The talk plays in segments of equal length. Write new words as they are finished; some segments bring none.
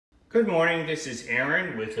Good morning, this is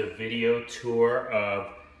Aaron with a video tour of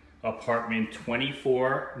apartment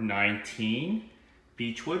 2419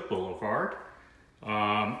 Beechwood Boulevard.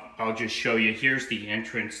 I'll just show you, here's the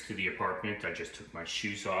entrance to the apartment. I just took my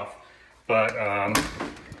shoes off, but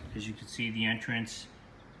as you can see, the entrance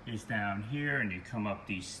is down here and you come up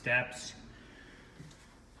these steps.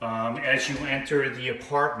 As you enter the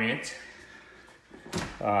apartment,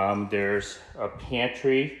 there's a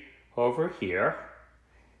pantry over here,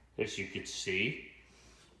 as you can see,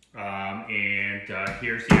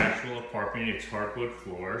 here's the actual apartment. It's hardwood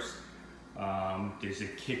floors. There's a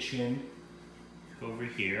kitchen over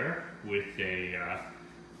here with a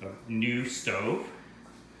new stove,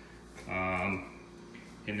 and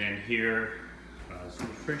then here is a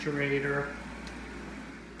refrigerator,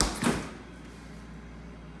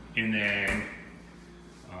 and then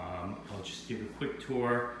I'll just give a quick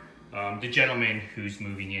tour. The gentleman who's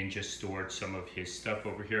moving in just stored some of his stuff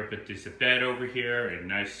over here, but there's a bed over here and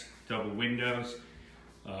nice double windows,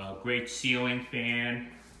 great ceiling fan.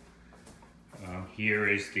 Here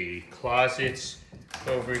is the closets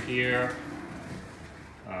over here,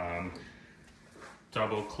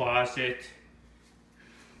 double closet.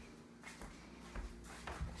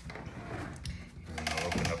 And I'll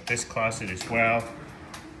open up this closet as well.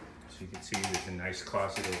 So you can see there's a nice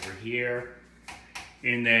closet over here.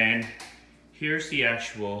 And then here's the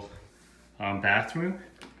actual bathroom,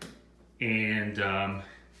 and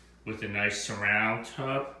with a nice surround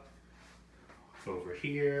tub over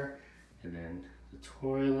here, and then the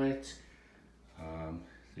toilet.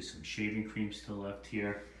 There's some shaving cream still left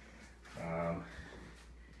here,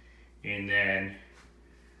 and then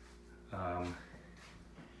the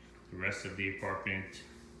rest of the apartment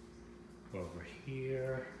over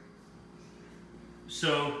here.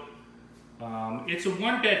 So it's a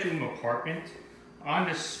one-bedroom apartment on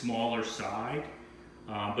the smaller side,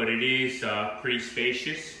 but it is pretty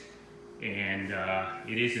spacious, and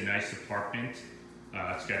it is a nice apartment.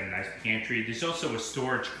 It's got a nice pantry. There's also a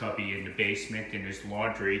storage cubby in the basement, and there's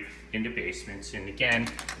laundry in the basements. And again,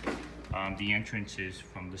 the entrance is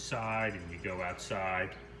from the side, and you go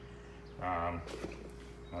outside. I'll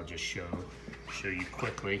just show you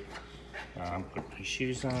quickly. Put my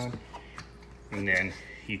shoes on, and then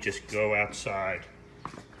you just go outside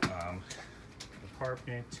the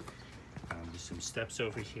apartment. There's some steps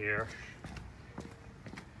over here,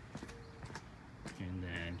 and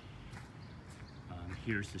then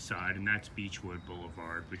here's the side, and that's Beechwood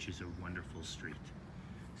Boulevard, which is a wonderful street.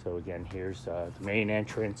 So again, here's the main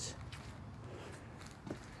entrance,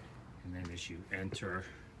 and then as you enter,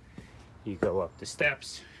 you go up the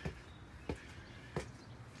steps,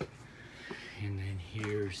 and then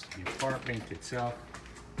here's the apartment itself.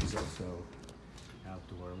 There's also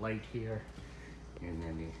outdoor light here, and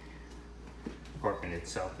then the apartment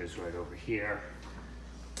itself is right over here.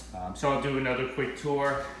 So I'll do another quick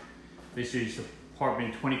tour. This is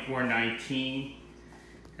apartment 2419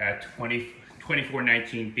 at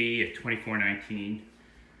 2419B at 2419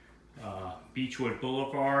 Beechwood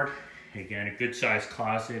Boulevard. Again, a good sized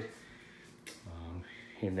closet.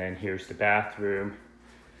 And then here's the bathroom.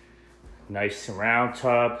 Nice surround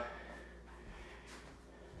tub.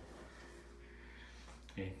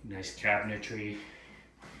 Nice cabinetry,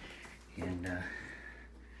 and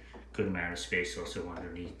good amount of space also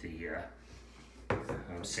underneath the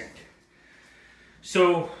sink.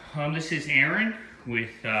 So this is Aaron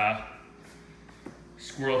with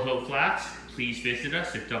Squirrel Hill Flats. Please visit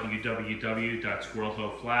us at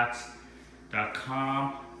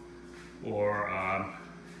www.squirrelhillflats.com, or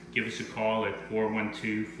give us a call at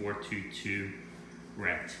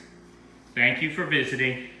 412-422-RENT. Thank you for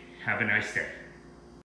visiting. Have a nice day.